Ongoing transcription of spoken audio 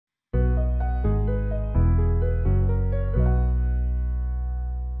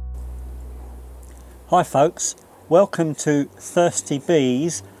Hi folks, welcome to Thirsty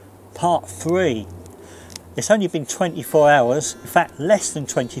Bees Part 3. It's only been 24 hours, in fact less than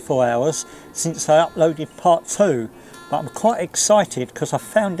 24 hours since I uploaded Part 2, but I'm quite excited because I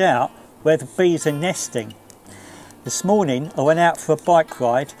found out where the bees are nesting. This morning I went out for a bike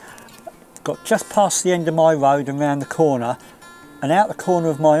ride, got just past the end of my road and round the corner, and out the corner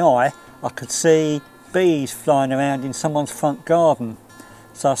of my eye I could see bees flying around in someone's front garden.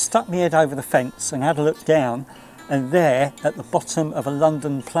 So I stuck my head over the fence and had a look down, and there at the bottom of a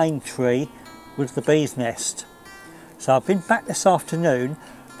London plane tree was the bee's nest. So I've been back this afternoon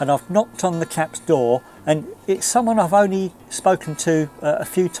and I've knocked on the chap's door, and it's someone I've only spoken to a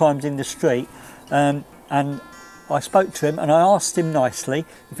few times in the street, and I spoke to him and I asked him nicely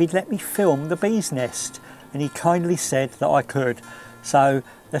if he'd let me film the bee's nest, and he kindly said that I could. So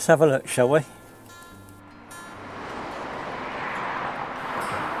let's have a look, shall we?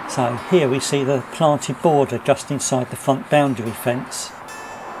 So here we see the planted border just inside the front boundary fence,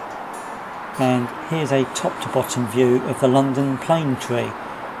 and here's a top to bottom view of the London plane tree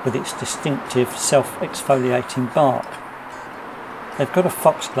with its distinctive self-exfoliating bark. They've got a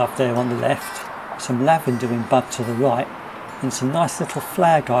foxglove there on the left, some lavender in bud to the right, and some nice little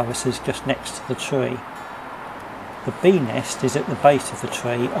flag irises just next to the tree. The bee nest is at the base of the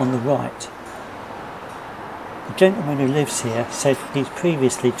tree on the right. The gentleman who lives here said he's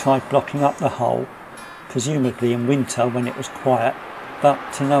previously tried blocking up the hole, presumably in winter when it was quiet,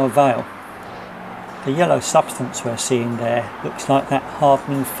 but to no avail. The yellow substance we're seeing there looks like that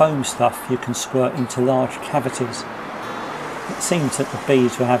hardening foam stuff you can squirt into large cavities. It seems that the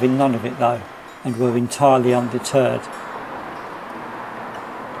bees were having none of it though, and were entirely undeterred.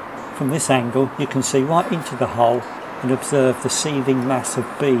 From this angle you can see right into the hole and observe the seething mass of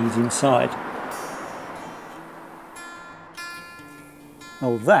bees inside.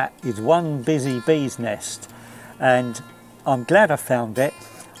 Well, that is one busy bee's nest, and I'm glad I found it.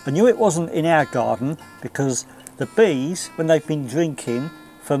 I knew it wasn't in our garden because the bees, when they've been drinking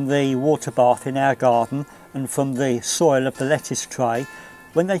from the water bath in our garden and from the soil of the lettuce tray,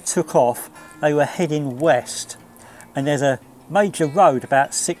 when they took off they were heading west, and there's a major road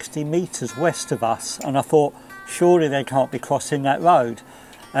about 60 metres west of us, and I thought surely they can't be crossing that road,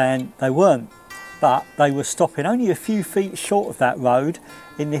 and they weren't. But they were stopping only a few feet short of that road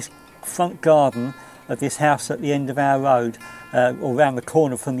in this front garden of this house at the end of our road, or round the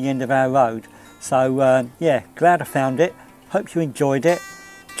corner from the end of our road. So yeah, glad I found it. Hope you enjoyed it.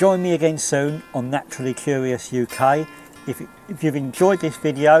 Join me again soon on Naturally Curious UK. If you've enjoyed this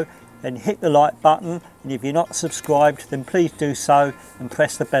video, then hit the like button, and if you're not subscribed then please do so and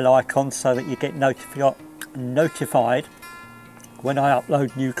press the bell icon so that you get notified when I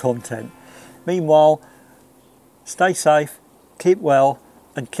upload new content. Meanwhile, stay safe, keep well,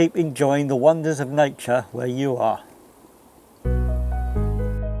 and keep enjoying the wonders of nature where you are.